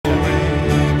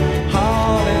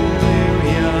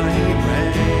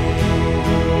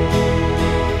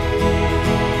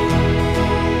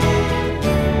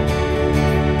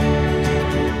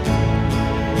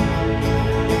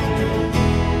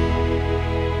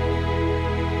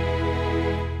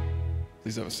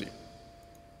Please have a seat.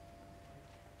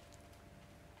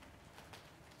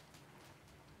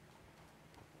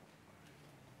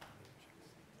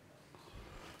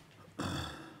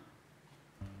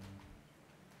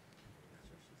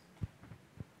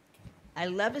 I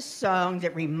love a song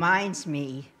that reminds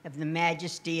me of the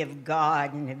majesty of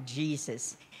God and of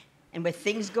Jesus. And with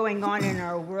things going on in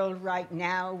our world right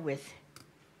now, with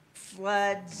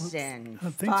floods and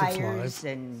fires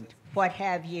and what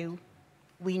have you,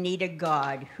 we need a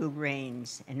God who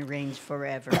reigns and reigns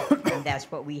forever, and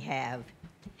that's what we have.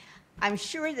 I'm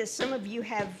sure that some of you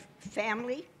have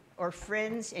family or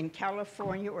friends in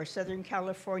California or Southern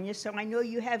California, so I know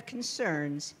you have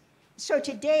concerns. So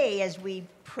today, as we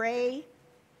pray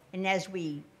and as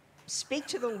we speak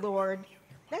to the Lord,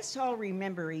 let's all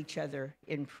remember each other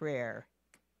in prayer.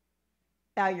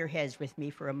 Bow your heads with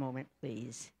me for a moment,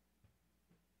 please.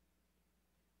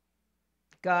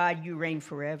 God, you reign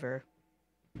forever.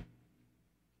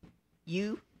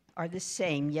 You are the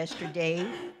same yesterday,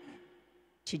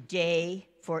 today,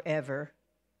 forever.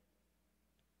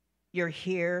 You're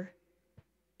here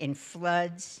in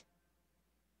floods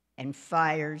and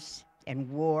fires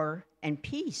and war and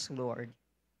peace, Lord.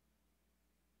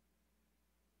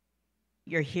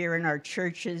 You're here in our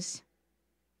churches,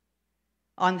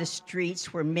 on the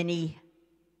streets where many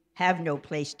have no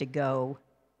place to go,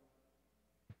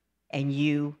 and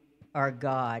you are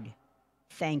God.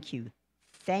 Thank you.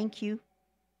 Thank you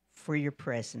for your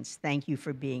presence. Thank you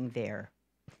for being there.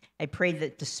 I pray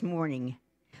that this morning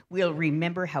we'll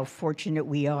remember how fortunate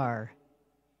we are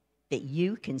that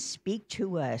you can speak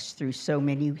to us through so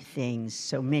many things,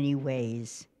 so many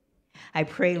ways. I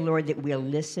pray, Lord, that we'll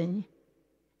listen,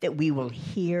 that we will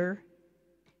hear,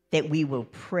 that we will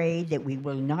pray, that we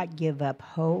will not give up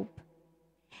hope,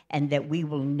 and that we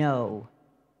will know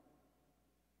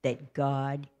that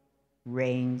God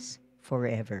reigns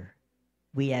forever.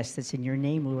 We ask this in your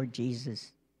name, Lord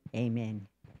Jesus. Amen.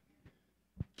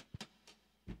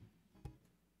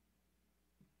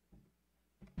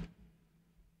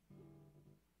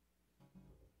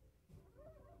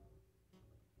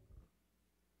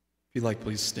 If you'd like,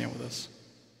 please stand with us.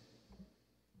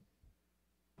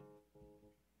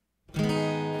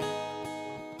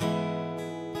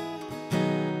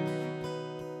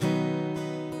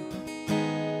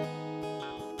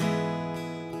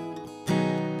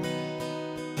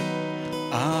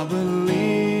 I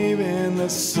believe in the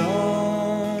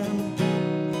sun.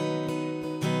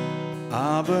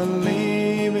 I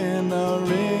believe in the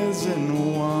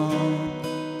risen one.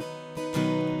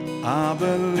 I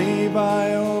believe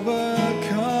I overcome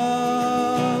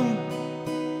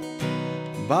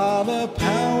by the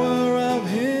power of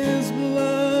his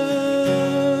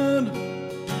blood.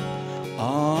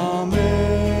 Amen.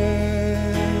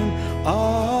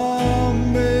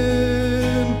 Amen.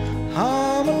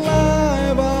 I'm alive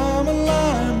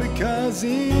because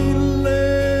he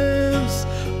lives.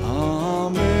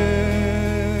 Amen.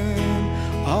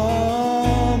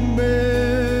 Amen.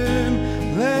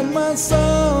 Let my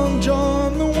song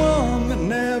join the one that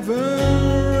never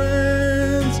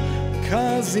ends,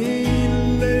 'cause he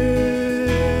lives.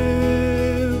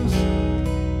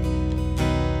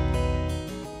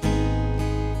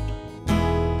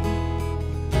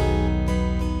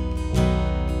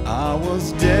 I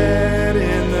was dead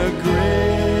in the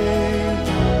grave.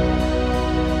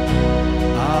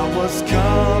 I was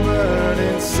covered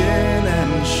in sin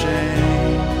and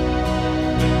shame.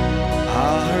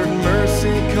 I heard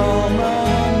mercy call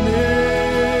my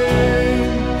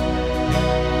name.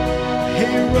 He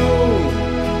rolled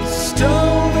the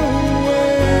stone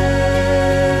away.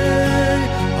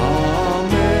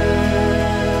 Amen.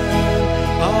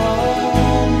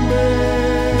 Amen.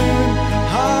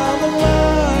 I'm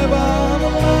alive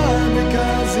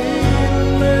because he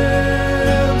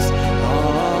lives.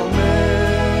 Amen.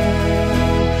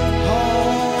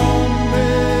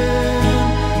 Amen.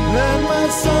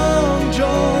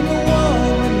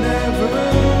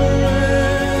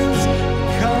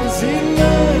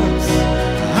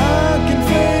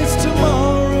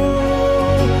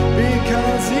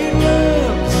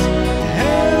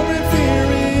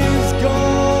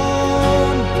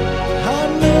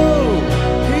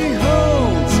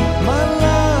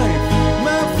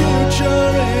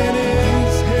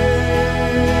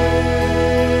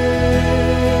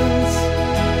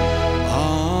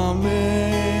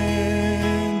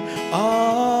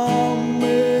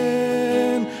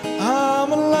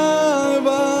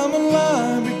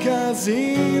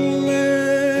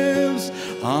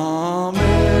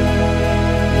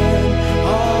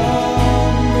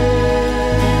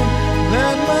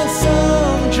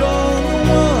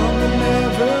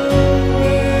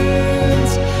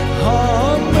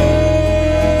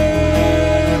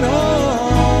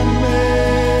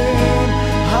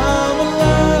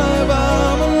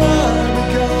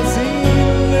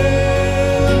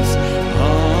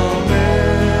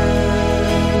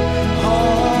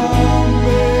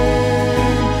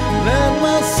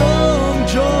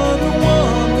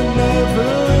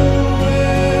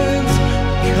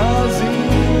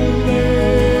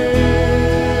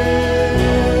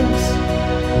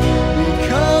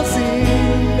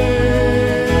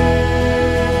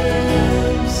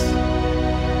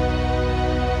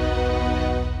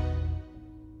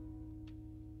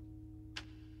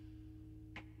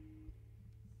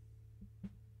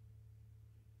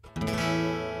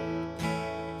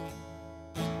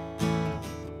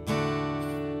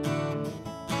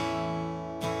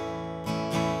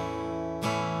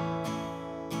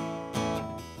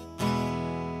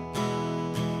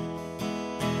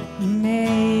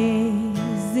 Amazing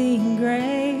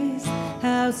grace,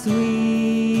 how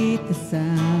sweet the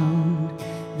sound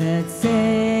that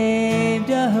saved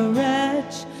a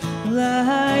wretch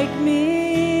like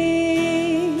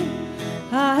me.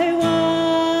 I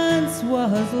once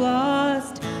was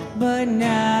lost, but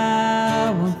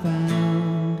now I'm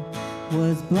found,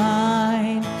 was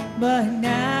blind, but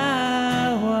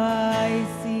now I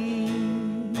see.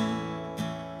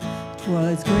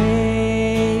 'Twas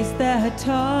grace that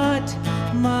taught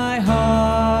my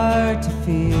heart to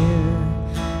fear,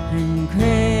 and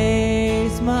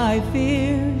grace my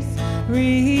fears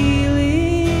relieve.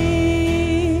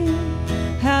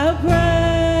 How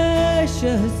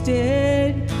precious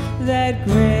did that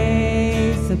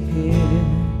grace appear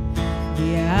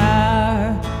the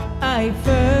hour I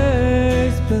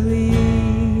first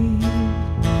believed.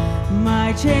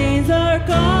 My chains are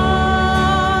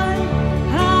gone,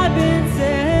 I've been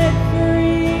set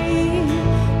free.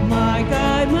 My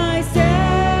God, my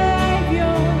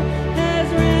Savior has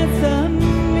ransomed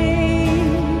me,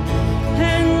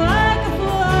 and like a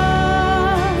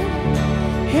flood,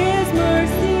 His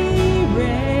mercy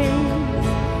reigns,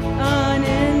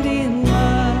 unending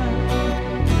love,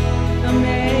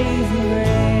 amazing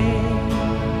grace.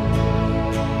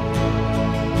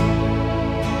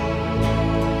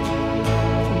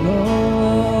 The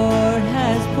Lord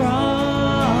has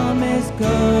promised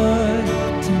good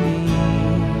to me.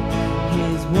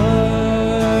 His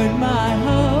word my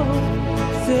hope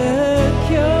secures.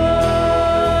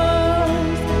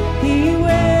 He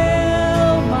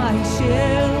will my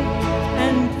shield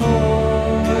and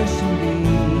portion be,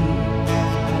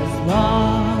 as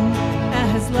long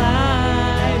as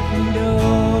life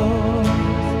endures.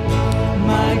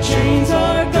 My chains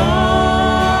are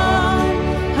gone,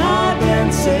 I've been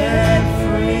set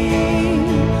free.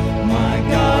 My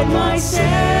God, my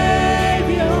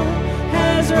Savior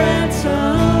has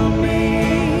ransomed me,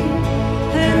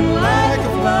 and like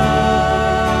a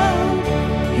flood,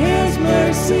 His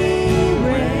mercy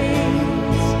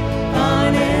reigns,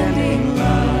 unending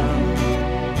love,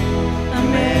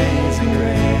 amazing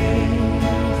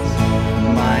grace.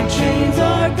 My chains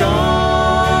are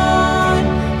gone,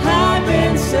 I've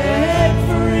been set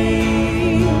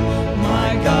free. My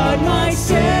God, my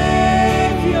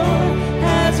Savior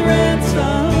has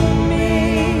ransomed me,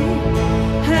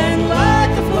 and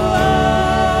like a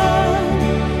flood,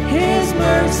 His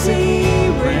mercy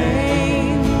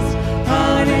reigns,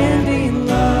 unending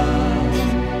love,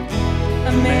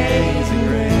 amazing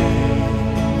grace.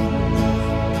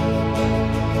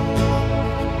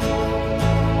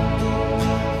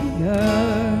 The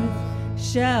earth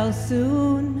shall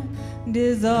soon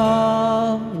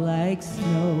dissolve like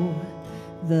snow,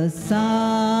 the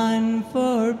sun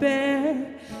forbear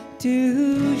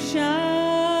to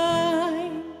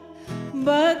shine,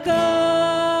 but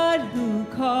God who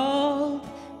called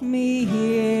me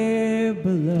here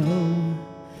below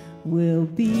will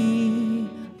be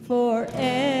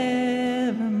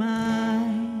forever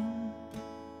mine,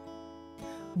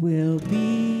 will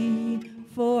be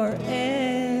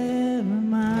forever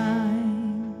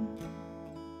mine.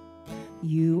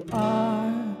 You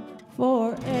are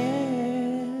forever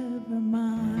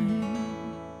mine.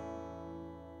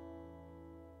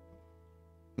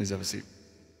 Please have a seat.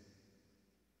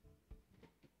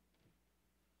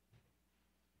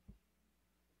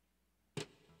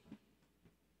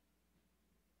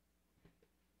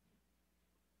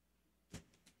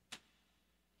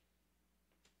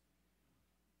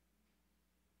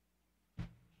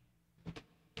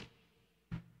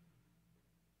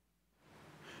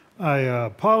 I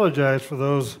apologize for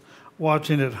those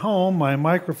watching at home. My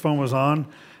microphone was on.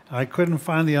 I couldn't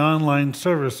find the online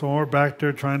service, so we're back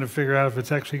there trying to figure out if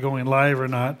it's actually going live or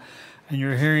not, and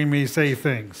you're hearing me say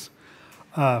things.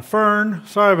 Fern,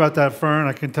 sorry about that, Fern.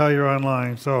 I can tell you're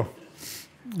online, so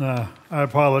I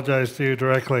apologize to you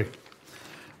directly.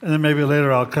 And then maybe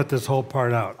later I'll cut this whole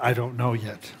part out. I don't know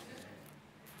yet.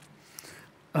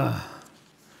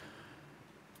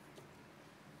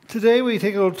 Today we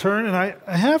take a little turn, and I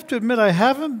have to admit I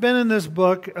haven't been in this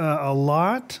book a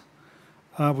lot.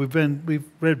 We've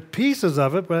read pieces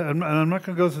of it, but I'm not going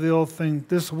to go through the whole thing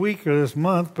this week or this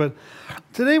month. But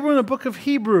today we're in the book of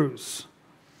Hebrews,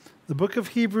 the book of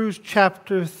Hebrews,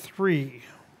 chapter 3,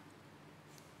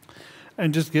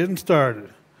 and just getting started.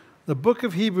 The book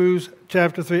of Hebrews,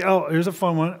 chapter 3. Oh, here's a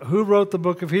fun one. Who wrote the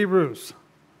book of Hebrews?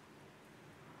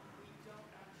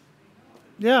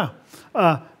 Yeah,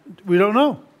 we don't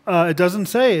know. It doesn't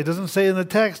say. It doesn't say in the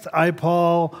text, I,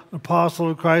 Paul, apostle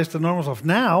of Christ, and normal stuff.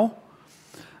 Now,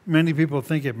 many people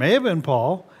think it may have been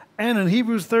Paul. And in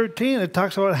Hebrews 13, it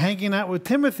talks about hanging out with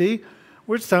Timothy,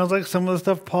 which sounds like some of the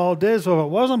stuff Paul did. So if it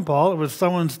wasn't Paul, it was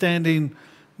someone standing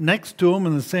next to him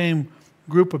in the same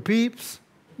group of peeps,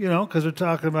 because they're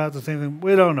talking about the same thing.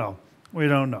 We don't know. We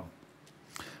don't know.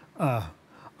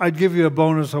 I'd give you a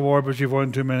bonus award, but you've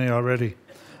won too many already.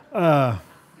 I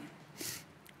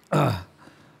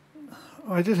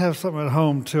did have something at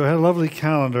home, too. I had a lovely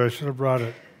calendar. I should have brought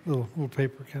it, little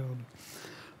paper calendar.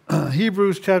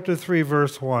 Hebrews chapter 3,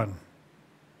 verse 1.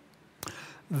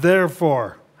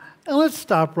 Therefore, and let's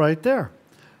stop right there.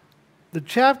 The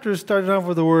chapter started off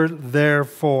with the word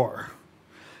therefore.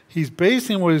 He's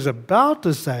basing what he's about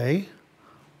to say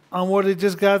on what he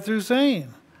just got through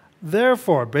saying.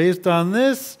 Therefore, based on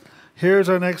this, here's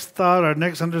our next thought, our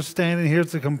next understanding.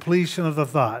 Here's the completion of the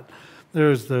thought.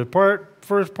 There's the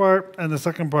first part, and the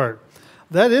second part.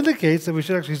 That indicates that we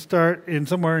should actually start in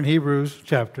somewhere in Hebrews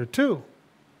chapter 2,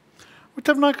 which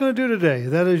I'm not going to do today.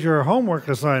 That is your homework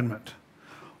assignment.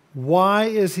 Why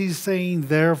is he saying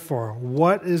therefore?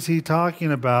 What is he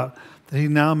talking about that he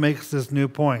now makes this new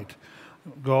point?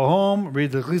 Go home,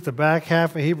 read at least the back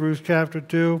half of Hebrews chapter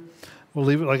 2. We'll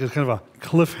leave it like it's kind of a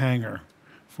cliffhanger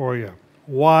for you.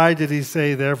 Why did he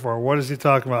say therefore? What is he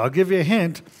talking about? I'll give you a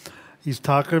hint. He's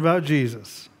talking about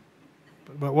Jesus.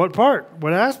 But what part?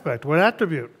 What aspect? What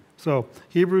attribute? So,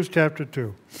 Hebrews chapter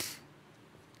 2.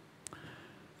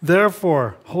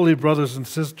 Therefore, holy brothers and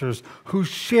sisters, who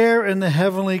share in the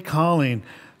heavenly calling,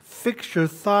 fix your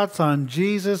thoughts on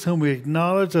Jesus, whom we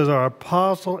acknowledge as our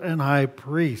apostle and high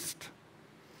priest.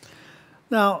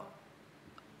 Now,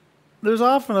 there's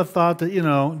often a thought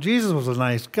that, Jesus was a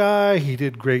nice guy. He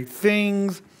did great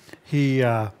things.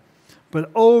 But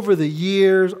over the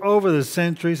years, over the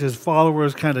centuries, his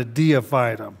followers kind of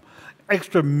deified him.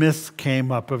 Extra myths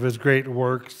came up of his great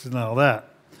works and all that.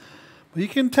 But you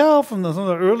can tell from some of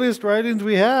the earliest writings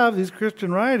we have, these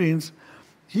Christian writings,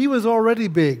 he was already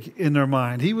big in their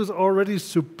mind. He was already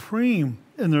supreme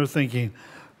in their thinking.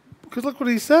 Because look what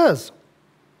he says.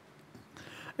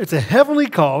 It's a heavenly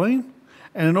calling,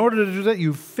 and in order to do that,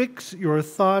 you fix your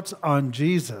thoughts on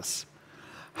Jesus.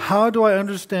 How do I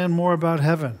understand more about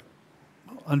heaven?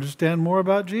 Understand more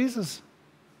about Jesus.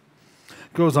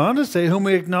 Goes on to say, whom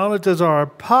we acknowledge as our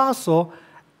apostle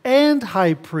and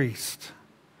high priest.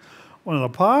 Well, an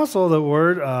apostle, the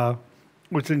word,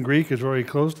 which in Greek is very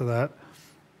close to that,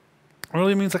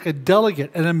 really means like a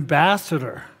delegate, an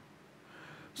ambassador.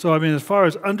 So, as far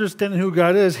as understanding who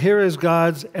God is, here is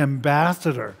God's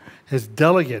ambassador, his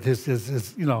delegate,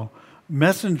 his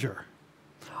messenger.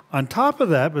 On top of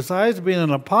that, besides being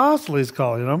an apostle, he's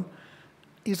calling him,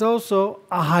 he's also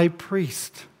a high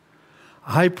priest.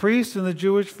 A high priest in the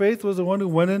Jewish faith was the one who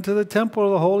went into the temple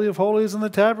of the Holy of Holies in the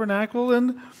tabernacle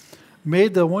and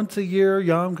made the once-a-year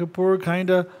Yom Kippur kind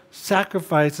of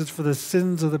sacrifices for the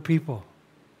sins of the people.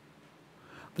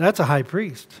 That's a high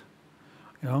priest.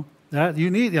 That you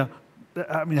need.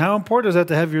 How important is that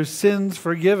to have your sins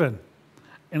forgiven?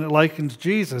 And it likens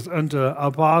Jesus unto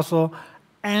apostle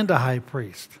and a high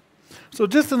priest. So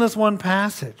just in this one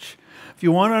passage, if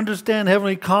you want to understand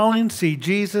heavenly calling, see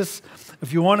Jesus.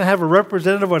 If you want to have a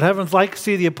representative of what heaven's like,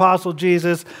 see the apostle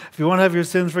Jesus. If you want to have your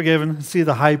sins forgiven, see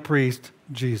the high priest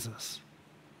Jesus.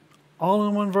 All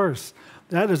in one verse.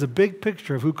 That is a big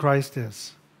picture of who Christ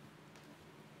is.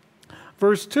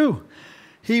 Verse 2.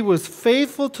 He was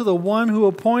faithful to the one who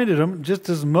appointed him, just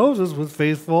as Moses was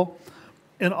faithful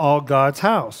in all God's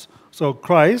house. So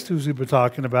Christ, who's we've been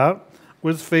talking about,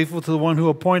 was faithful to the one who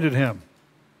appointed him,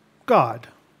 God.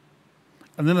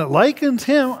 And then it likens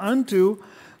him unto,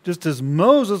 just as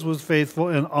Moses was faithful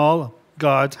in all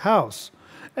God's house.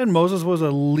 And Moses was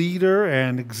a leader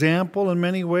and example in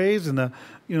many ways, and one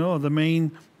of the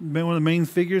main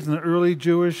figures in the early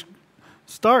Jewish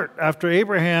start. After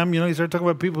Abraham, you start talking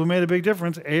about people who made a big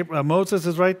difference. Moses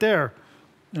is right there.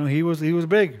 He was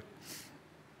big.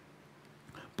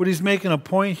 But he's making a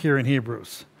point here in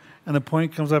Hebrews. And the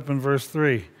point comes up in verse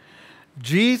 3.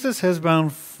 Jesus has been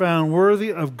found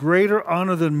worthy of greater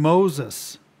honor than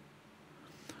Moses.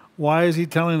 Why is he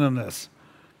telling them this?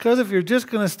 Because if you're just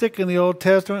going to stick in the Old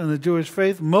Testament and the Jewish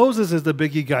faith, Moses is the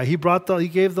biggie guy. He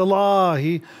gave the law.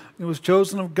 He was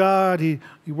chosen of God. He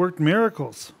worked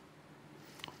miracles.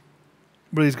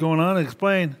 But he's going on to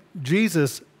explain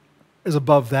Jesus is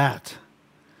above that.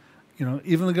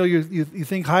 Even though you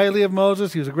think highly of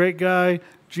Moses, he was a great guy,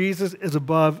 Jesus is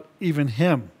above even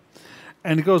him.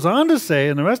 And he goes on to say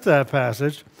in the rest of that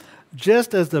passage,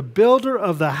 just as the builder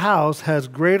of the house has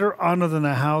greater honor than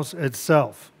the house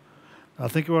itself. Now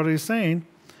think of what he's saying.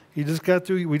 We just got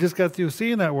through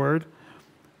seeing that word.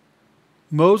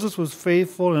 Moses was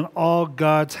faithful in all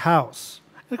God's house.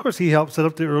 And of course, he helped set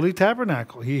up the early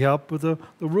tabernacle. He helped with the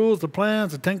rules, the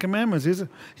plans, the Ten Commandments.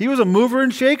 He was a mover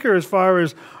and shaker as far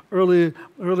as early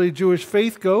Jewish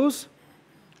faith goes.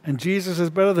 And Jesus is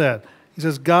better than that. He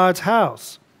says, God's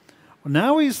house. Well,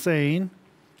 now he's saying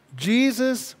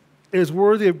Jesus is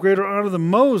worthy of greater honor than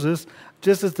Moses,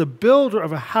 just as the builder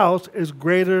of a house is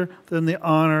greater than the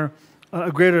honor,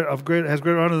 has greater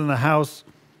honor than the house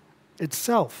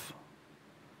itself.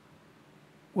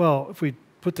 Well, if we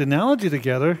put the analogy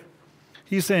together,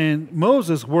 he's saying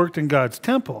Moses worked in God's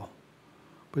temple,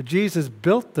 but Jesus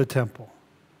built the temple.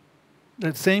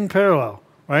 That same parallel,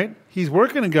 right? He's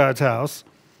working in God's house,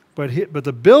 but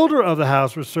the builder of the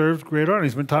house reserves greater honor.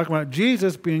 He's been talking about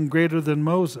Jesus being greater than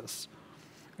Moses.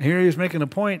 And here he's making a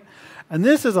point, and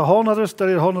this is a whole other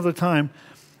study, a whole other time,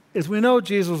 is we know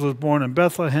Jesus was born in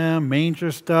Bethlehem,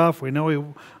 manger stuff. We know he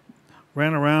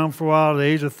ran around for a while. At the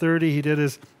age of 30, he did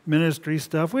his ministry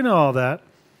stuff. We know all that.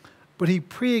 But he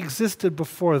pre-existed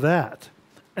before that.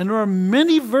 And there are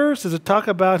many verses that talk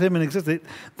about him and exist.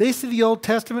 They see the Old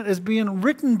Testament as being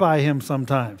written by him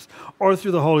sometimes, or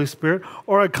through the Holy Spirit,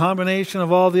 or a combination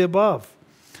of all the above.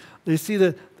 They see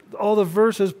that all the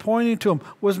verses pointing to him.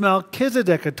 Was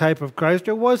Melchizedek a type of Christ,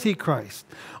 or was he Christ?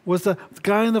 Was the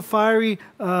guy in the fiery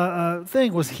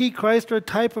thing, was he Christ or a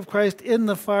type of Christ in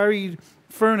the fiery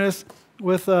furnace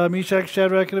with Meshach,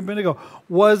 Shadrach, and Abednego?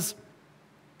 Was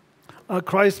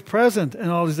Christ present in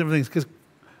all these different things? Because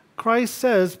Christ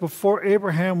says, before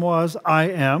Abraham was, I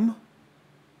am.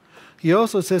 He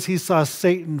also says he saw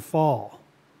Satan fall.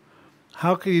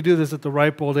 How could he do this at the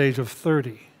ripe old age of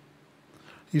 30?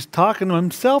 He's talking to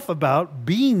himself about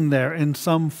being there in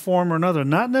some form or another.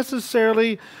 Not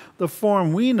necessarily the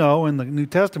form we know in the New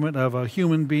Testament of a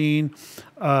human being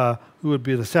who would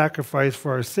be the sacrifice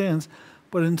for our sins,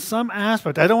 but in some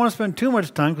aspect. I don't want to spend too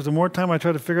much time, because the more time I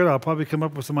try to figure it out, I'll probably come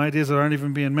up with some ideas that aren't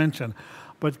even being mentioned.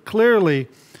 But clearly,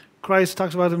 Christ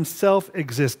talks about himself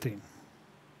existing.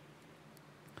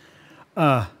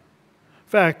 In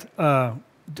fact, and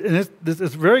it's a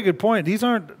very good point. These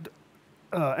aren't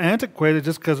antiquated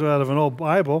just because they're out of an old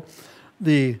Bible.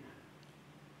 The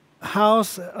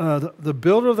house, the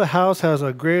builder of the house has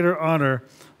a greater honor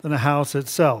than the house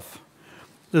itself.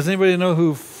 Does anybody know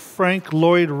who Frank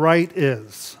Lloyd Wright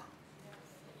is?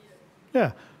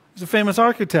 Yeah, he's a famous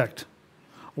architect.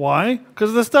 Why? Because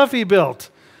of the stuff he built.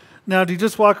 Now, do you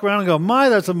just walk around and go, my,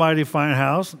 that's a mighty fine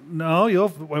house? No, I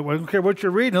don't care what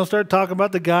you're reading. He'll start talking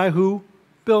about the guy who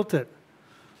built it.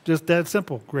 Just that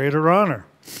simple. Greater honor.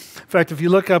 In fact, if you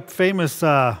look up famous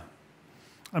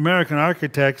American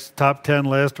architects, top 10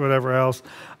 list, whatever else,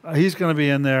 he's going to be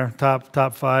in there,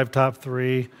 top 5, top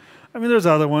 3. I mean, there's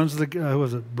other ones. Who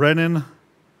was it? Brennan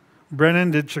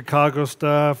did Chicago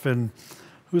stuff, and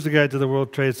who's the guy that did the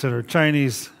World Trade Center?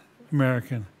 Chinese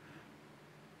American.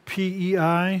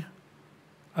 PEI?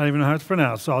 I don't even know how it's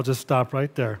pronounced, so I'll just stop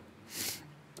right there.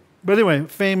 But anyway,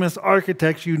 famous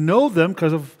architects, you know them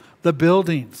because of the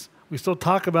buildings. We still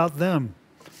talk about them.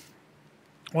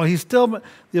 Well,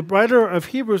 the writer of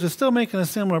Hebrews is still making a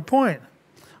similar point.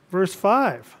 Verse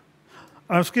 5.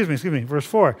 Verse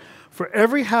 4. For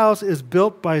every house is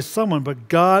built by someone, but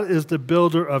God is the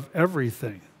builder of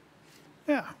everything.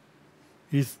 Yeah.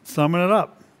 He's summing it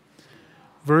up.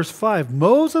 Verse 5.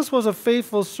 Moses was a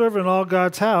faithful servant in all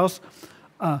God's house,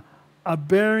 a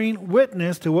bearing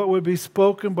witness to what would be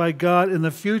spoken by God in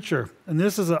the future. And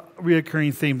this is a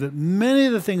reoccurring theme, that many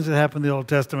of the things that happen in the Old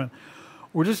Testament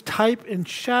were just type and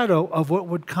shadow of what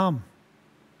would come.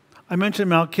 I mentioned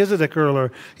Melchizedek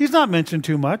earlier. He's not mentioned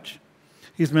too much.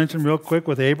 He's mentioned real quick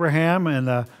with Abraham and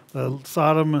the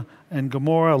Sodom and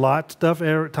Gomorrah, Lot stuff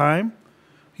every time.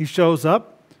 He shows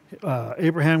up.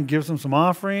 Abraham gives him some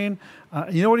offering.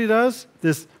 You know what he does?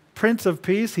 This Prince of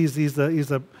Peace. He's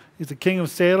the king of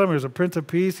Salem. He's a Prince of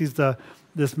Peace. He's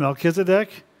this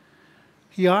Melchizedek.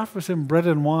 He offers him bread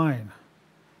and wine.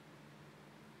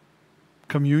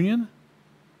 Communion?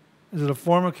 Is it a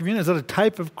form of communion? Is it a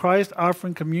type of Christ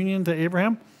offering communion to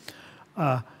Abraham?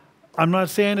 I'm not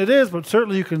saying it is, but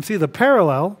certainly you can see the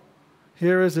parallel.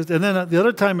 Here is it. And then the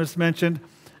other time it's mentioned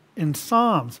in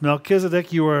Psalms,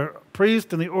 Melchizedek, you are a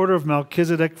priest in the order of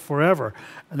Melchizedek forever.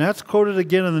 And that's quoted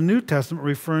again in the New Testament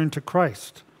referring to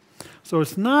Christ. So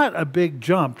it's not a big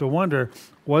jump to wonder,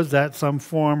 was that some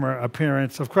form or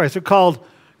appearance of Christ? They're called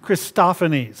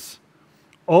Christophanies,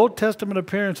 Old Testament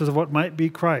appearances of what might be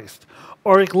Christ,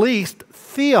 or at least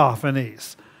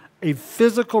theophanies, a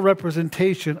physical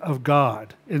representation of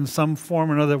God in some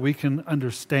form or another that we can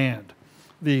understand.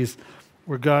 These,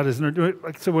 where God is,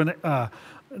 so when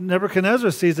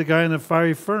Nebuchadnezzar sees the guy in the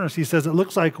fiery furnace, he says it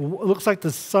looks like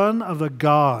the son of the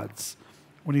gods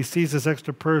when he sees this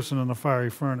extra person in the fiery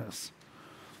furnace.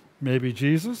 Maybe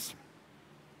Jesus.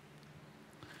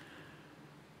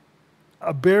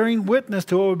 Bearing witness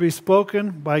to what would be spoken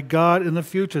by God in the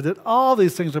future, that all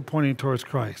these things are pointing towards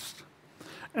Christ.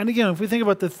 And again, if we think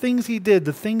about the things he did,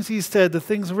 the things he said, the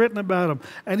things written about him,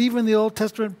 and even the Old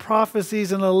Testament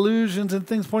prophecies and allusions and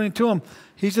things pointing to him,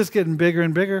 he's just getting bigger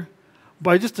and bigger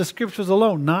by just the scriptures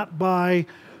alone, not by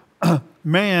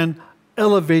man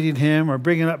elevating him or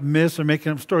bringing up myths or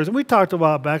making up stories. And we talked a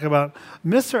while back about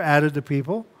myths are added to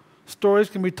people. Stories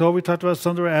can be told. We talked about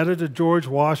some that were added to George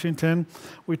Washington.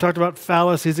 We talked about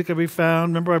fallacies that could be found.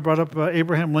 Remember I brought up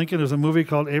Abraham Lincoln. There's a movie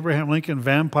called Abraham Lincoln,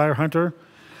 Vampire Hunter.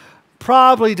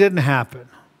 Probably didn't happen.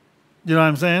 You know what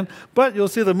I'm saying? But you'll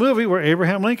see the movie where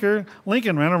Abraham Lincoln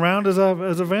ran around as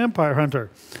a vampire hunter.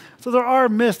 So there are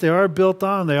myths. They are built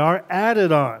on. They are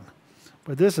added on.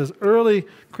 But this is early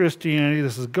Christianity.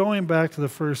 This is going back to the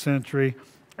first century.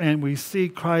 And we see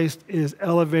Christ is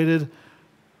elevated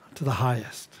to the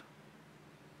highest.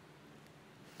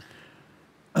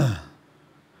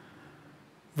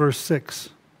 Verse 6.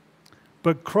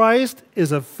 But Christ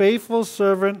is a faithful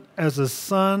servant as a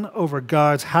son over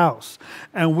God's house,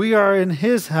 and we are in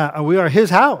his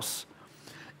house,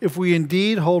 if we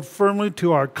indeed hold firmly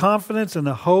to our confidence in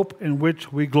the hope in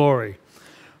which we glory.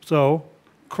 So,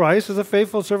 Christ is a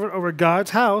faithful servant over God's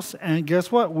house, and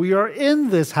guess what? We are in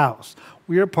this house.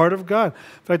 We are part of God.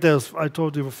 In fact, I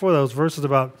told you before, those verses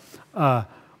about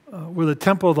we're the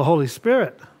temple of the Holy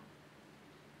Spirit.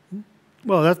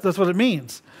 Well, that's what it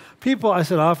means. People, I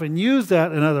said, often use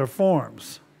that in other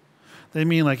forms. They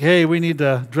mean like, hey, we need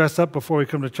to dress up before we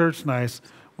come to church nice.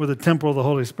 We're the temple of the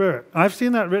Holy Spirit. I've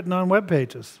seen that written on web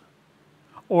pages.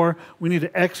 Or we need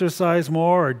to exercise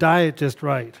more or diet just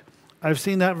right. I've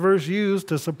seen that verse used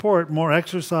to support more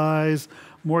exercise,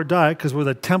 more diet, because we're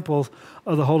the temple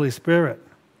of the Holy Spirit.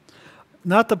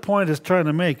 Not the point it's trying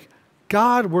to make.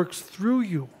 God works through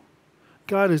you.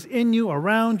 God is in you,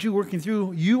 around you, working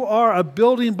through you. You are a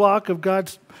building block of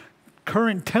God's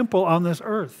current temple on this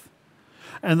earth.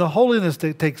 And the holiness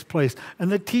that takes place,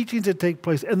 and the teachings that take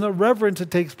place, and the reverence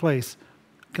that takes place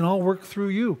can all work through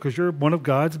you because you're one of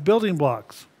God's building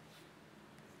blocks.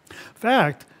 In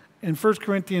fact, in 1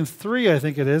 Corinthians 3, I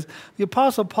think it is, the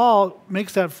Apostle Paul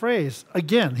makes that phrase.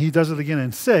 Again, he does it again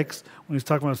in 6, when he's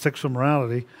talking about sexual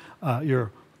morality,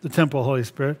 you're the temple of the Holy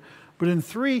Spirit. But in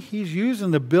 3, he's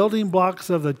using the building blocks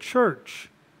of the church,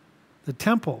 the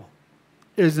temple,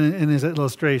 is in his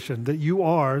illustration, that you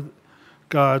are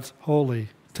God's holy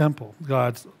temple,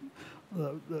 God's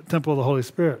the temple of the Holy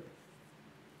Spirit.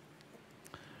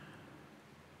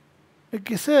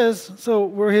 It says, so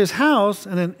we're his house,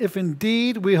 and then if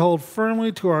indeed we hold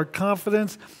firmly to our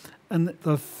confidence and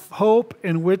the hope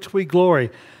in which we glory.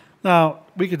 Now,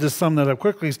 we could just sum that up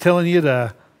quickly. He's telling you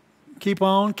to keep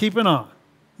on keeping on.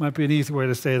 Might be an easy way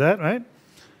to say that, right?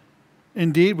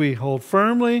 Indeed, we hold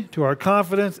firmly to our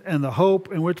confidence and the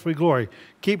hope in which we glory.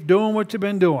 Keep doing what you've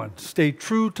been doing. Stay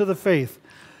true to the faith.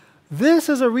 This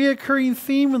is a reoccurring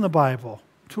theme in the Bible,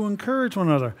 to encourage one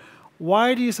another.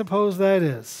 Why do you suppose that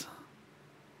is?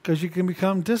 Because you can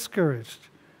become discouraged.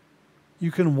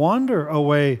 You can wander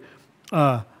away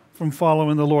from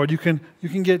following the Lord. You can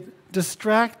get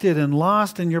distracted and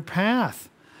lost in your path.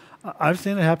 I've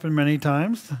seen it happen many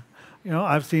times. You know,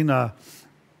 I've seen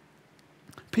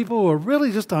people who are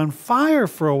really just on fire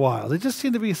for a while. They just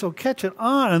seem to be so catch it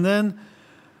on. And then,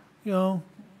 you know,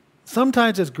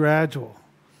 sometimes it's gradual.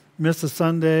 Miss a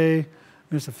Sunday,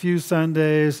 miss a few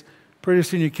Sundays. Pretty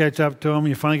soon you catch up to them.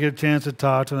 You finally get a chance to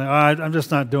talk to them. I'm just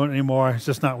not doing it anymore. It's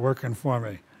just not working for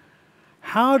me.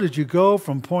 How did you go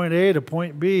from point A to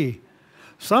point B?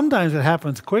 Sometimes it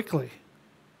happens quickly.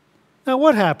 Now,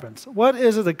 what happens? What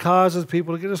is it that causes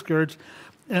people to get discouraged?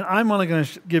 And I'm only going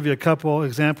to give you a couple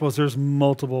examples. There's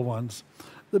multiple ones.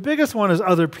 The biggest one is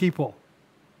other people.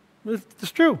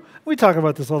 It's true. We talk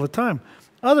about this all the time.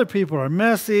 Other people are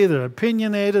messy. They're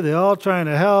opinionated. They're all trying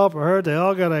to help or hurt. They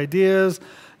all got ideas.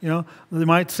 You know, they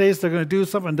might say they're going to do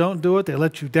something, don't do it. They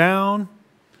let you down.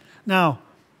 Now,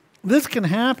 this can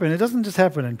happen. It doesn't just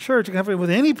happen in church. It can happen with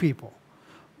any people.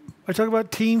 I talk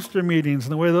about Teamster meetings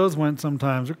and the way those went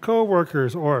sometimes, or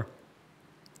coworkers, or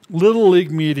Little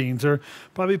League meetings, or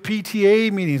probably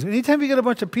PTA meetings. Anytime you get a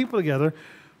bunch of people together,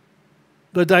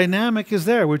 the dynamic is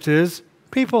there, which is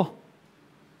people.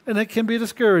 And it can be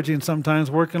discouraging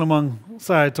sometimes working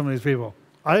alongside some of these people.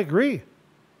 I agree.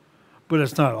 But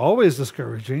it's not always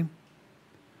discouraging.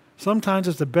 Sometimes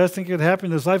it's the best thing that could happen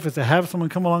in this life is to have someone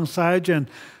come alongside you and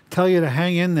tell you to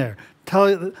hang in there.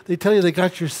 They tell you they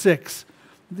got your six.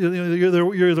 You're the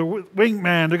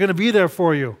wingman. They're going to be there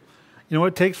for you. You know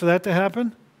what it takes for that to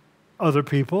happen? Other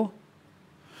people.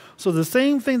 So the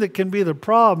same thing that can be the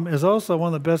problem is also one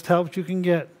of the best helps you can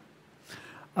get.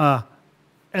 And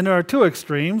there are two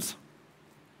extremes.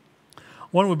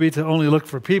 One would be to only look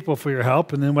for people for your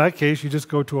help, and in that case, you just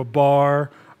go to a bar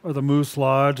or the Moose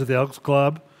Lodge or the Elks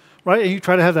Club, right? And you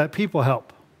try to have that people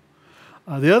help.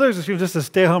 The other is just to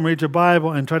stay home, read your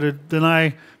Bible, and try to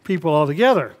deny people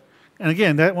altogether. And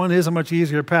again, that one is a much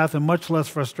easier path and much less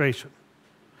frustration.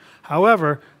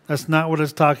 However, that's not what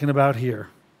it's talking about here.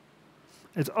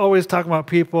 It's always talking about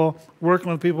people,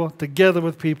 working with people, together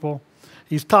with people.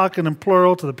 He's talking in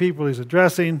plural to the people he's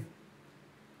addressing.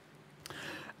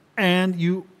 And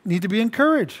you need to be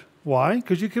encouraged. Why?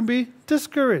 Because you can be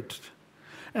discouraged.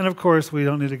 And of course, we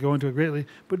don't need to go into it greatly,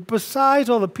 but besides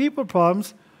all the people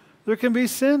problems, there can be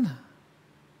sin.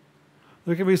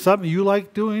 There can be something you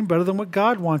like doing better than what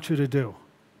God wants you to do.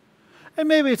 And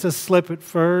maybe it's a slip at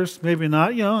first, maybe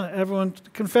not. You know, everyone,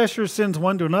 confess your sins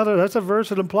one to another. That's a verse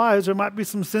that implies there might be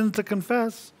some sins to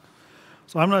confess.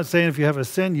 So I'm not saying if you have a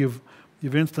sin, you've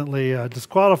instantly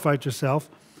disqualified yourself.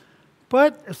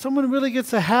 But if someone really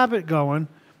gets a habit going,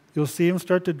 you'll see them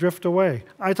start to drift away.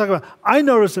 I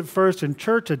notice it first in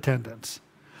church attendance.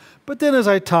 But then as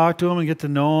I talk to them and get to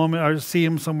know them, or see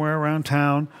them somewhere around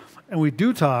town, and we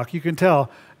do talk, you can tell,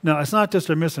 no, it's not just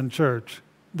they're missing church.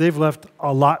 They've left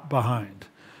a lot behind.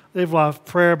 They've left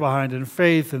prayer behind and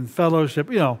faith and fellowship,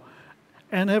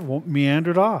 and have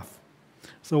meandered off.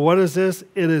 So what is this?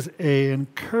 It is an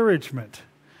encouragement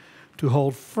to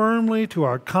hold firmly to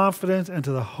our confidence and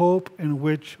to the hope in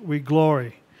which we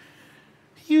glory.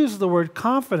 He uses the word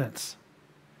confidence.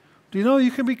 Do you know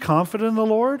you can be confident in the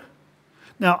Lord?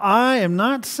 Now, I am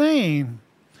not saying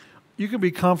you can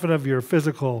be confident of your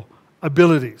physical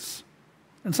abilities.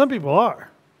 And some people are,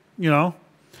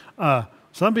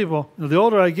 Some people, the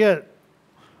older I get,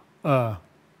 I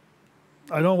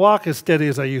don't walk as steady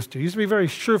as I used to. I used to be very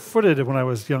sure-footed when I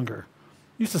was younger.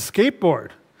 I used to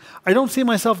skateboard. I don't see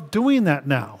myself doing that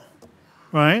now,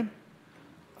 right?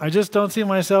 I just don't see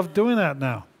myself doing that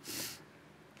now.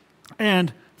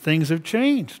 And things have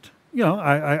changed.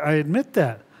 I admit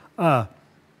that.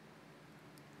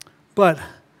 But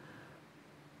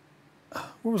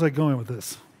where was I going with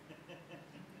this?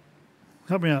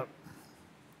 Help me out.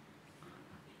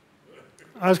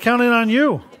 I was counting on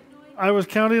you.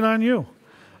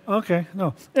 Okay,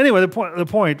 no. Anyway, the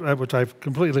point, which I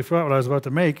completely forgot what I was about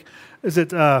to make, is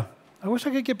that I wish I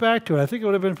could get back to it. I think it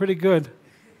would have been pretty good.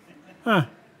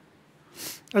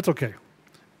 That's okay.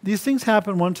 These things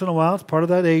happen once in a while. It's part of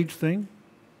that age thing.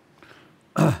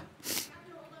 The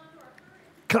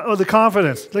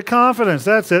confidence.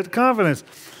 That's it, confidence.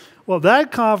 Well,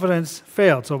 that confidence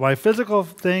failed. So my physical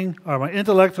thing or my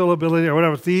intellectual ability or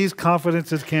whatever, these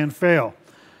confidences can fail.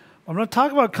 I'm not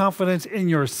talking about confidence in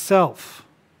yourself.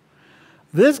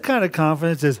 This kind of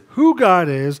confidence is who God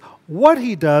is, what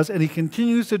He does, and He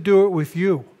continues to do it with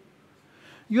you.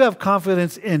 You have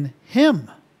confidence in Him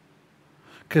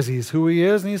because He's who He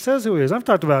is and He says who He is. I've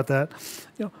talked about that.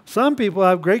 Some people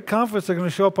have great confidence they're going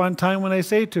to show up on time when they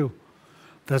say to.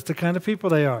 That's the kind of people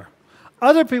they are.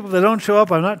 Other people that don't show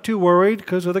up, I'm not too worried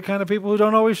because they're the kind of people who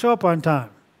don't always show up on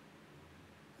time.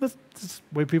 That's the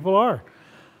way people are.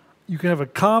 You can have a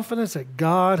confidence that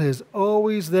God is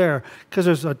always there because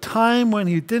there's a time when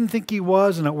you didn't think He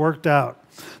was and it worked out.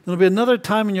 There'll be another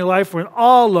time in your life when it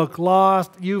all looked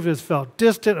lost, you've just felt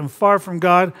distant and far from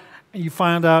God, and you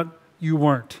find out you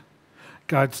weren't.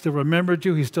 God still remembered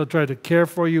you. He still tried to care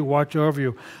for you, watch over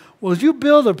you. Well, as you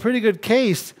build a pretty good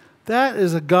case, that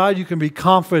is a God you can be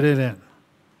confident in.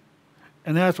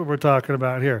 And that's what we're talking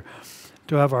about here.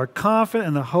 To have our confidence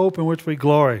in the hope in which we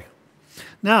glory.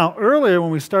 Now, earlier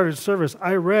when we started service,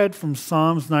 I read from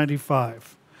Psalms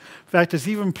 95. In fact, it's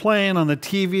even playing on the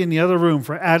TV in the other room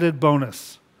for added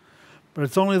bonus. But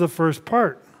it's only the first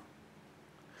part.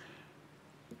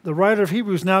 The writer of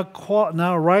Hebrews now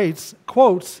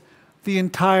quotes the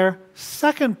entire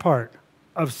second part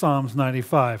of Psalms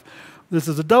 95. This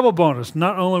is a double bonus.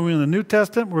 Not only are we in the New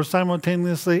Testament, we're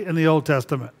simultaneously in the Old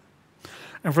Testament.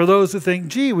 And for those who think,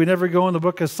 gee, we never go in the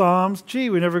book of Psalms, gee,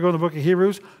 we never go in the book of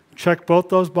Hebrews, check both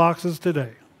those boxes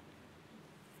today.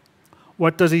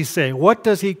 What does he say? What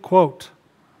does he quote?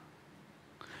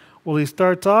 Well, he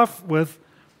starts off with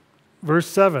verse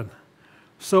 7.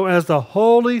 So as the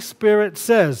Holy Spirit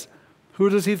says, who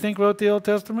does he think wrote the Old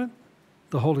Testament?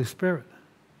 The Holy Spirit.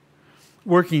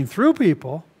 Working through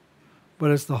people,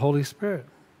 but it's the Holy Spirit.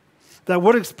 That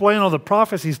would explain all the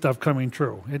prophecy stuff coming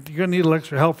true. You're going to need a little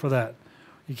extra help for that.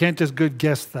 You can't just good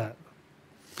guess that.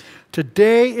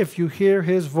 Today, if you hear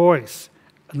His voice,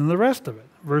 and then the rest of it,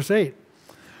 verse 8,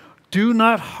 do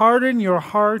not harden your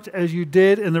heart as you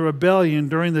did in the rebellion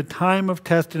during the time of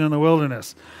testing in the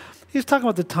wilderness. He's talking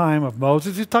about the time of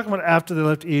Moses. He's talking about after they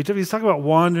left Egypt. He's talking about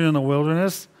wandering in the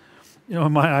wilderness. You know,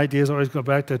 my ideas always go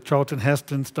back to Charlton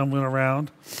Heston stumbling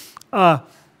around. Can't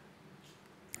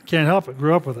help it.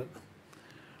 Grew up with it.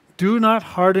 Do not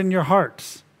harden your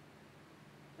hearts.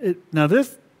 Now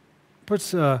this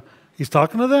puts, he's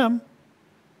talking to them.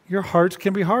 Your hearts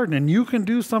can be hardened, and you can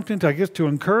do something to, I guess, to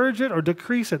encourage it or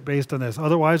decrease it based on this.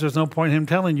 Otherwise, there's no point in him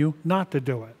telling you not to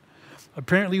do it.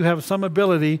 Apparently, you have some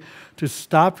ability to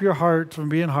stop your heart from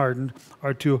being hardened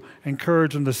or to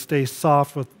encourage them to stay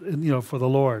soft with, for the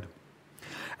Lord.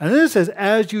 And then it says,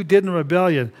 as you did in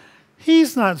rebellion.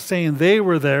 He's not saying they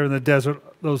were there in the desert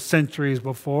those centuries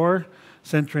before,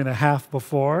 century and a half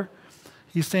before.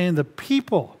 He's saying the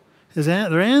people,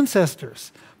 their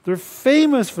ancestors, they're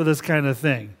famous for this kind of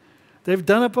thing. They've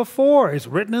done it before. It's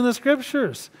written in the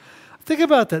scriptures. Think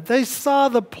about that. They saw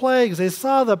the plagues. They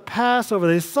saw the Passover.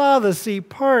 They saw the sea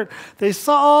part. They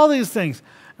saw all these things.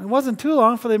 And it wasn't too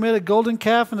long before they made a golden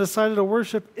calf and decided to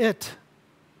worship it.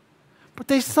 But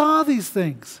they saw these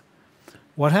things.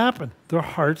 What happened? Their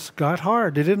hearts got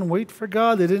hard. They didn't wait for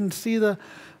God. They didn't see they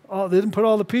didn't put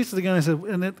all the pieces together. They said,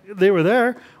 and they were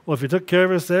there. Well, if you took care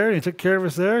of us there and you took care of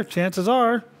us there, chances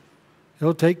are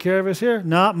he'll take care of us here.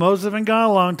 No, Moses has been gone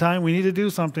a long time. We need to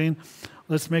do something.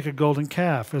 Let's make a golden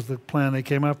calf is the plan they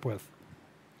came up with.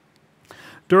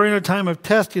 During a time of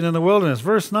testing in the wilderness,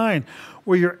 verse 9,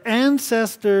 where your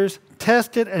ancestors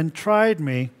tested and tried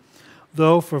me,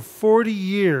 though for 40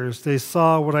 years they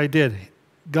saw what I did.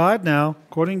 God now,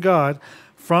 quoting God,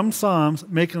 from Psalms,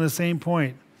 making the same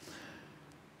point.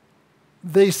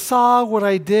 They saw what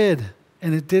I did,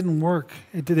 and it didn't work.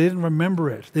 They didn't remember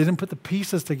it. They didn't put the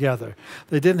pieces together.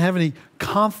 They didn't have any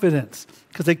confidence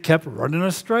because they kept running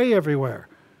astray everywhere.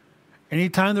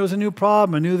 Anytime there was a new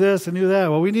problem, a new this, a new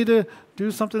that, well, we need to do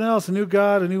something else, a new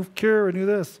God, a new cure, a new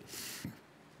this.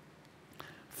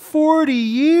 40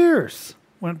 years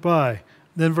went by.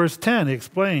 Then verse 10, he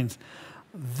explains,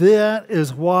 that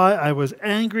is why I was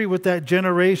angry with that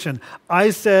generation.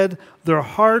 I said, their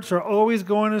hearts are always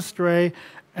going astray,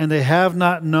 and they have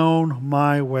not known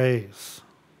my ways.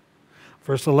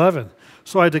 Verse 11,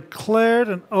 so I declared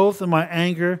an oath in my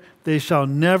anger, they shall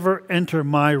never enter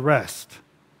my rest.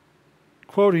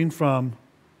 Quoting from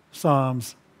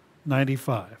Psalms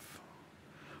 95,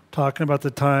 talking about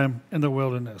the time in the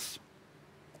wilderness.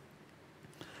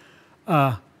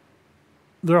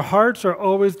 Their hearts are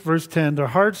always, verse 10, their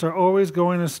hearts are always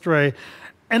going astray,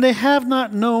 and they have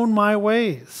not known my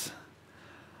ways.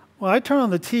 Well, I turn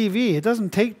on the TV. It doesn't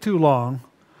take too long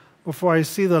before I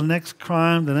see the next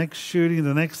crime, the next shooting,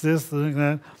 the next this, the next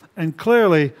that. And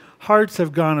clearly, hearts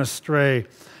have gone astray,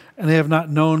 and they have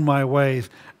not known my ways.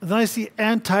 And then I see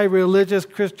anti-religious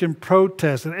Christian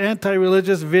protests and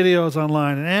anti-religious videos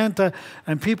online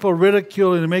and people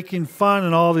ridiculing and making fun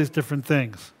and all these different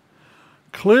things.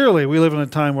 Clearly, we live in a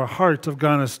time where hearts have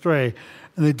gone astray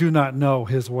and they do not know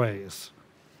his ways.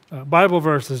 Bible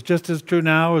verses just as true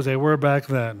now as they were back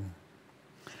then.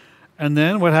 And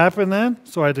then, what happened then?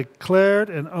 So I declared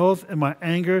an oath in my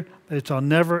anger, they shall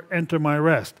never enter my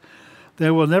rest.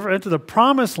 They will never enter the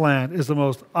promised land is the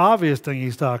most obvious thing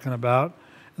he's talking about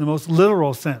in the most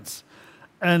literal sense.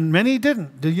 And many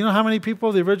didn't. Do you know how many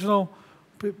people, the original,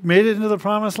 made it into the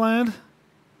promised land?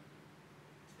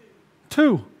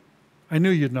 2. I knew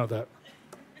you'd know that.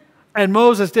 And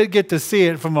Moses did get to see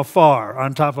it from afar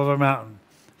on top of a mountain.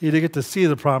 He did get to see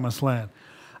the promised land.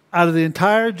 Out of the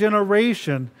entire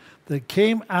generation that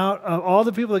came out of, all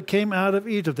the people that came out of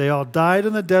Egypt, they all died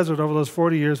in the desert over those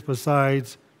 40 years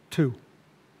besides 2.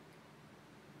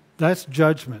 That's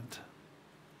judgment.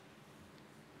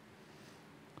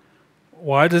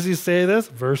 Why does he say this?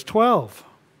 Verse 12.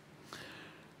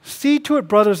 See to it,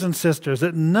 brothers and sisters,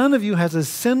 that none of you has a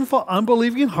sinful,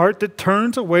 unbelieving heart that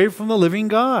turns away from the living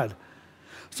God.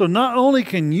 So not only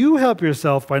can you help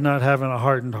yourself by not having a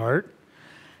hardened heart,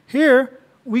 here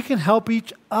we can help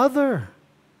each other.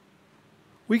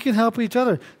 We can help each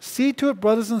other. See to it,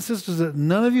 brothers and sisters, that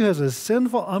none of you has a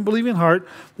sinful, unbelieving heart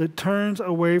that turns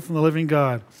away from the living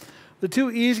God. The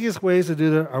 2 easiest ways to do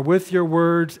that are with your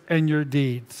words and your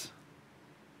deeds.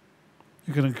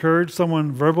 You can encourage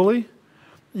someone verbally.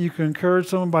 You can encourage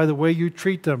someone by the way you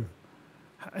treat them,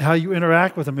 how you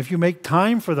interact with them, if you make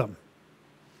time for them.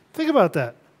 Think about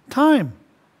that. Time.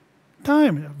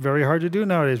 Very hard to do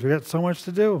nowadays. We've got so much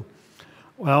to do.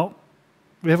 Well,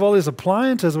 we have all these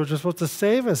appliances which are supposed to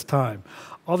save us time.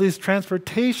 All these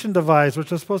transportation devices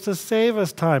which are supposed to save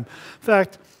us time. In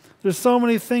fact, there's so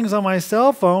many things on my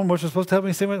cell phone which are supposed to help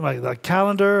me save me, like a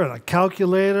calendar and a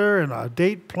calculator and a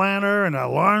date planner and an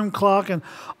alarm clock and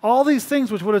all these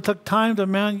things which would have took time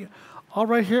to all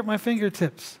right here at my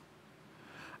fingertips.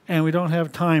 and we don't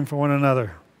have time for one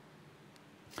another.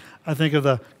 I think of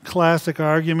the classic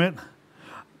argument,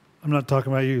 I'm not talking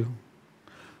about you,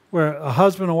 where a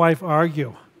husband and wife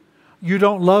argue. You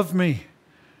don't love me.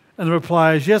 And the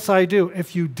reply is, yes, I do.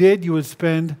 If you did, you would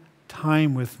spend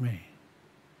time with me.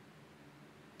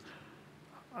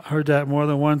 I heard that more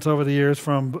than once over the years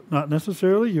from not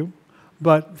necessarily you,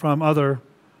 but from other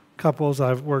couples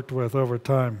I've worked with over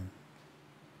time.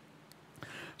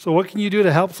 So what can you do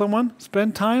to help someone?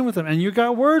 Spend time with them. And you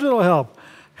got words that'll help.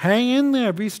 Hang in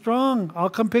there. Be strong. I'll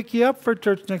come pick you up for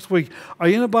church next week. Are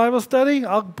you in a Bible study?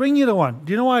 I'll bring you to one.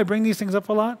 Do you know why I bring these things up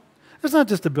a lot? It's not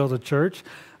just to build a church.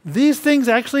 These things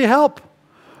actually help.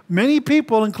 Many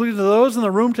people, including those in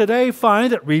the room today,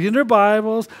 find that reading their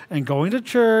Bibles and going to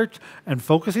church and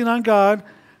focusing on God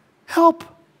help.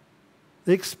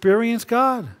 They experience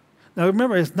God. Now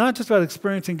remember, it's not just about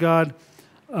experiencing God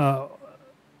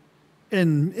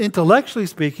in intellectually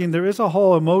speaking. There is a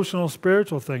whole emotional,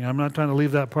 spiritual thing. I'm not trying to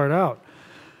leave that part out.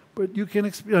 But you can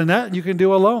experience that you can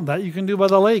do alone. That you can do by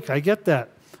the lake. I get that.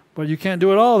 But you can't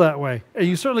do it all that way. And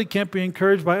you certainly can't be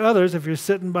encouraged by others if you're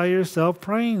sitting by yourself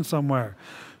praying somewhere.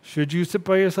 Should you sit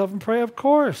by yourself and pray? Of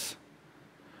course.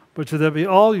 But should that be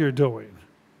all you're doing?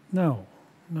 No.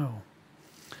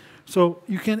 So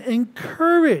you can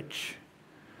encourage,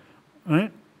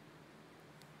 right?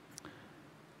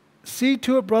 See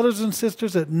to it, brothers and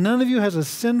sisters, that none of you has a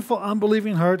sinful,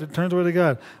 unbelieving heart that turns away to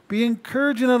God. Be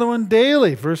encouraging another one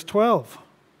daily, verse 12.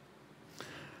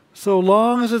 So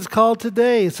long as it's called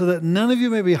today, so that none of you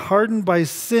may be hardened by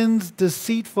sin's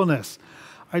deceitfulness.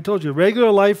 I told you, regular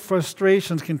life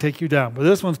frustrations can take you down, but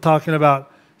this one's talking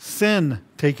about sin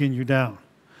taking you down.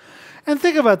 And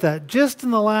think about that. Just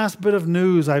in the last bit of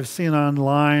news I've seen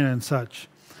online and such,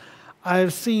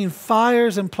 I've seen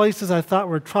fires in places I thought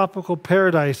were tropical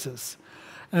paradises.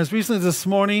 And as recently as this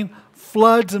morning,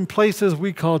 floods in places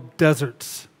we call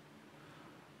deserts.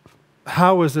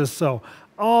 How is this so?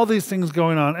 All these things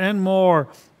going on and more,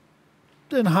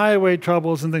 and highway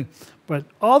troubles and things. But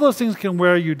all those things can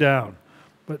wear you down.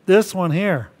 But this one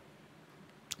here,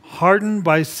 hardened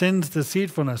by sin's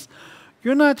deceitfulness.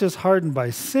 You're not just hardened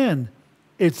by sin,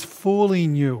 it's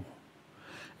fooling you.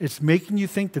 It's making you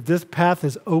think that this path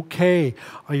is okay,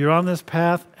 or you're on this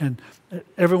path and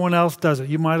everyone else does it.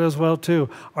 You might as well too.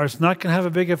 Or it's not going to have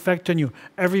a big effect on you.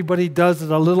 Everybody does it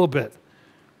a little bit.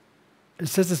 It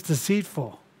says it's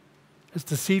deceitful. It's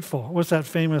deceitful. What's that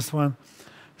famous one?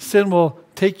 Sin will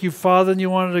take you farther than you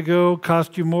wanted to go,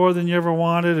 cost you more than you ever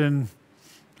wanted, and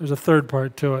there's a third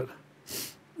part to it.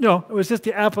 No, it was just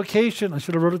the application. I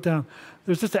should have wrote it down.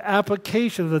 There's just the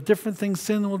application of the different things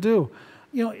sin will do.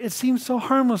 You know, it seems so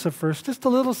harmless at first, just a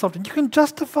little something. You can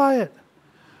justify it.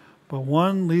 But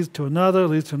one leads to another,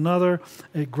 leads to another.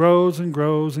 It grows and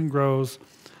grows and grows.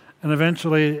 And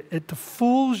eventually it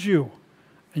fools you,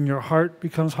 and your heart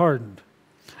becomes hardened.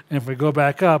 And if we go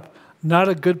back up, not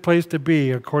a good place to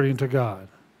be according to God.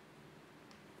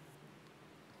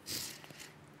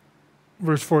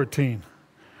 Verse 14.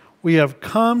 We have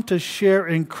come to share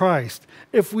in Christ,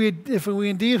 if we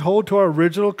indeed hold to our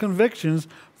original convictions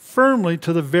firmly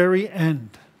to the very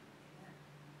end.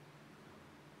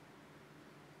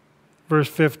 Verse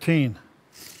 15.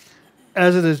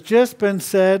 As it has just been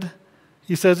said,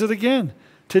 he says it again.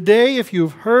 Today, if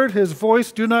you've heard his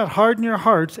voice, do not harden your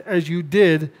hearts as you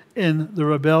did in the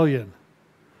rebellion.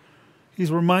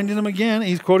 He's reminding them again.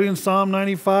 He's quoting Psalm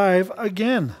 95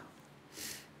 again.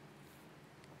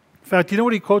 In fact, you know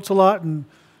what he quotes a lot in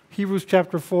Hebrews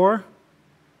chapter 4?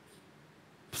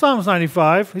 Psalms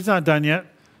 95. He's not done yet.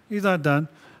 He's not done.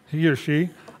 He or she.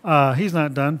 He's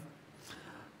not done.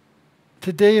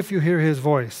 Today, if you hear his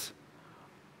voice,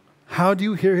 how do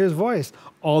you hear his voice?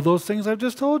 All those things I've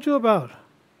just told you about.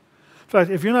 In fact,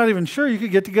 if you're not even sure, you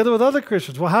could get together with other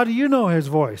Christians. Well, how do you know his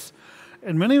voice?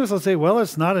 And many of us will say, well,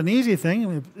 it's not an easy thing. I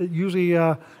mean, usually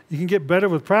you can get better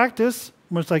with practice,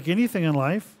 much like anything in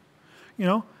life. You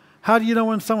know, how do you know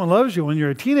when someone loves you? When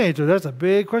you're a teenager, that's a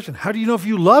big question. How do you know if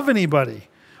you love anybody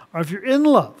or if you're in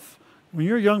love? When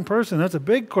you're a young person, that's a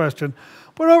big question.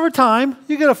 But over time,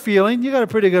 you get a feeling. You got a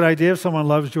pretty good idea if someone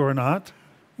loves you or not.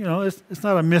 You know, it's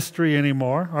not a mystery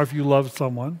anymore, or if you love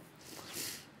someone.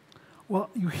 Well,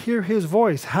 you hear his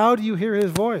voice. How do you hear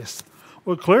his voice?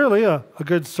 Well, clearly, a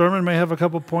good sermon may have a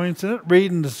couple points in it.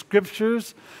 Reading the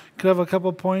scriptures could have a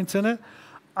couple points in it.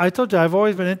 I told you, I've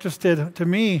always been interested, to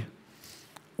me,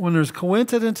 when there's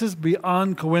coincidences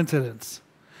beyond coincidence.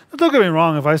 Now, don't get me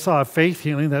wrong, if I saw a faith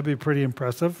healing, that'd be pretty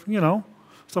impressive. You know,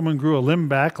 someone grew a limb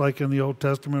back, like in the Old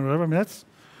Testament or whatever. I mean,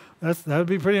 that would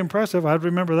be pretty impressive. I'd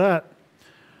remember that.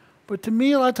 But to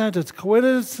me, a lot of times it's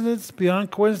coincidence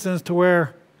beyond coincidence to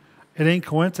where it ain't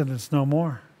coincidence no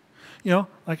more.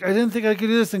 Like I didn't think I could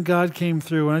do this and God came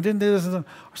through, and I didn't do this. Or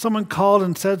someone called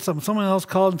and said something. Someone else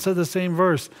called and said the same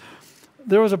verse.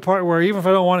 There was a part where even if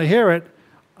I don't want to hear it,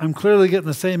 I'm clearly getting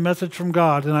the same message from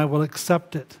God, and I will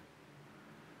accept it.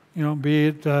 Be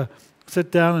it sit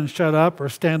down and shut up or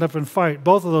stand up and fight.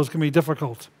 Both of those can be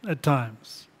difficult at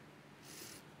times.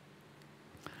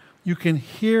 You can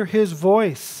hear his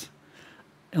voice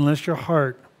unless your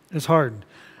heart is hardened.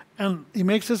 And he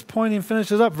makes this point and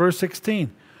finishes up, verse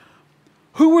 16.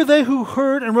 Who were they who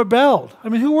heard and rebelled? I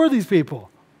mean, who were these people?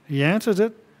 He answers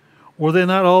it. Were they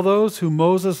not all those whom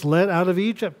Moses led out of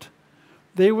Egypt?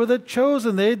 They were the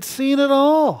chosen. They had seen it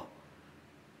all.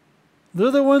 They're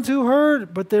the ones who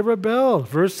heard, but they rebelled.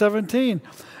 Verse 17.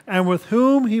 And with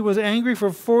whom he was angry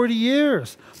for 40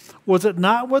 years. Was it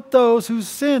not with those who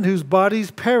sinned, whose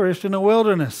bodies perished in the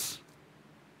wilderness?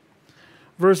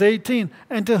 Verse 18.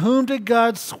 And to whom did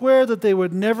God swear that they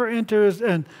would never enter his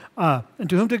and to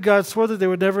whom did God swear that they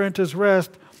would never enter his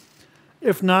rest,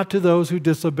 if not to those who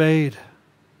disobeyed?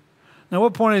 Now,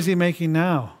 what point is he making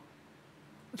now?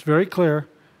 It's very clear.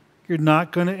 You're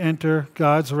not going to enter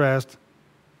God's rest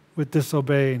with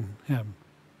disobeying him.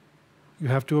 You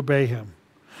have to obey him.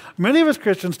 Many of us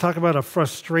Christians talk about a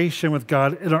frustration with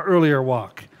God in our earlier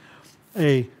walk,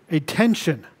 a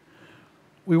tension.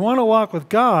 We want to walk with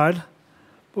God,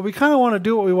 but we kind of want to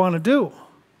do what we want to do.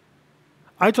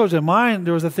 I told you in mine,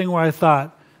 there was a thing where I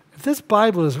thought, if this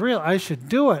Bible is real, I should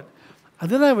do it. And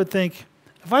then I would think,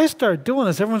 if I start doing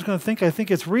this, everyone's going to think I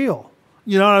think it's real.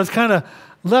 I was kind of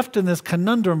left in this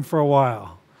conundrum for a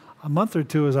while, a month or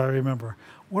two as I remember.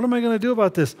 What am I going to do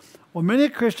about this? Well, many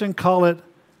Christians call it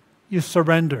you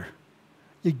surrender.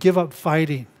 You give up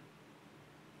fighting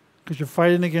because you're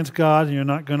fighting against God and you're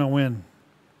not going to win.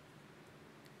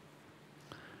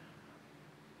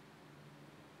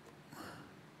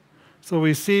 So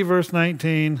we see verse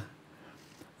 19,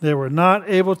 they were not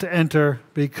able to enter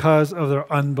because of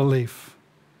their unbelief.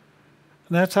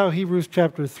 And that's how Hebrews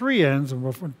chapter 3 ends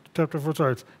and chapter 4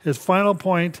 starts. His final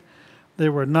point, they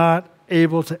were not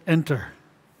able to enter.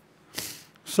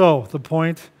 So the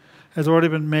point has already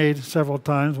been made several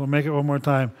times. We'll make it one more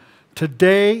time.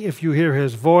 Today, if you hear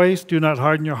his voice, do not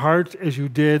harden your hearts as you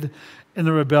did in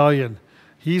the rebellion.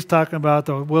 He's talking about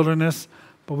the wilderness,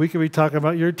 but we could be talking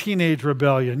about your teenage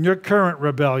rebellion, your current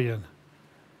rebellion.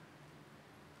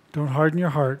 Don't harden your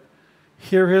heart.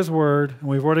 Hear his word, and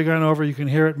we've already gone over, you can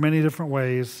hear it many different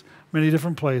ways, many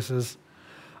different places.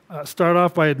 Start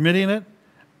off by admitting it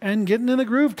and getting in the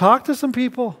groove. Talk to some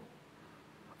people.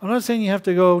 I'm not saying you have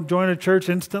to go join a church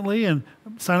instantly and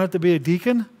sign up to be a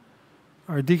deacon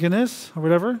or a deaconess or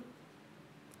whatever.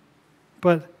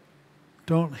 But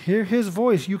don't hear his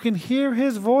voice. You can hear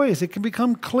his voice. It can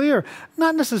become clear.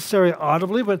 Not necessarily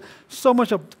audibly, but so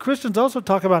much of Christians also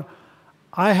talk about,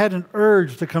 I had an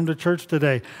urge to come to church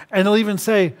today. And they'll even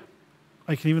say,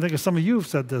 I can even think of some of you who've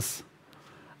said this,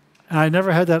 and I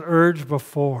never had that urge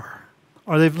before.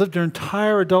 Or they've lived their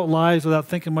entire adult lives without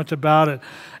thinking much about it.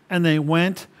 And they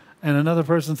went, and another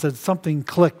person said, something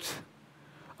clicked.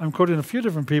 I'm quoting a few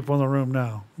different people in the room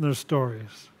now, their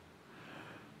stories.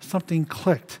 Something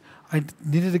clicked. I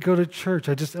needed to go to church.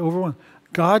 I just overwhelmed.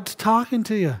 God's talking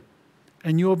to you,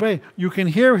 and you obey. You can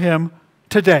hear him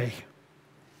today.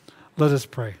 Let us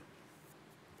pray.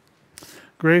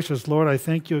 Gracious Lord, I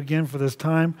thank you again for this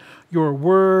time, your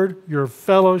word, your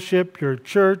fellowship, your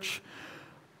church.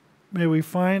 May we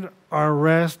find our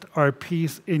rest, our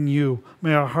peace in you.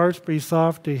 May our hearts be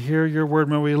soft to hear your word.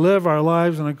 May we live our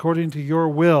lives in according to your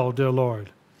will, dear Lord.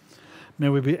 May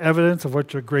we be evidence of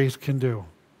what your grace can do.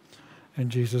 In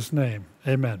Jesus' name,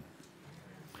 amen.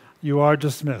 You are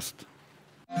dismissed.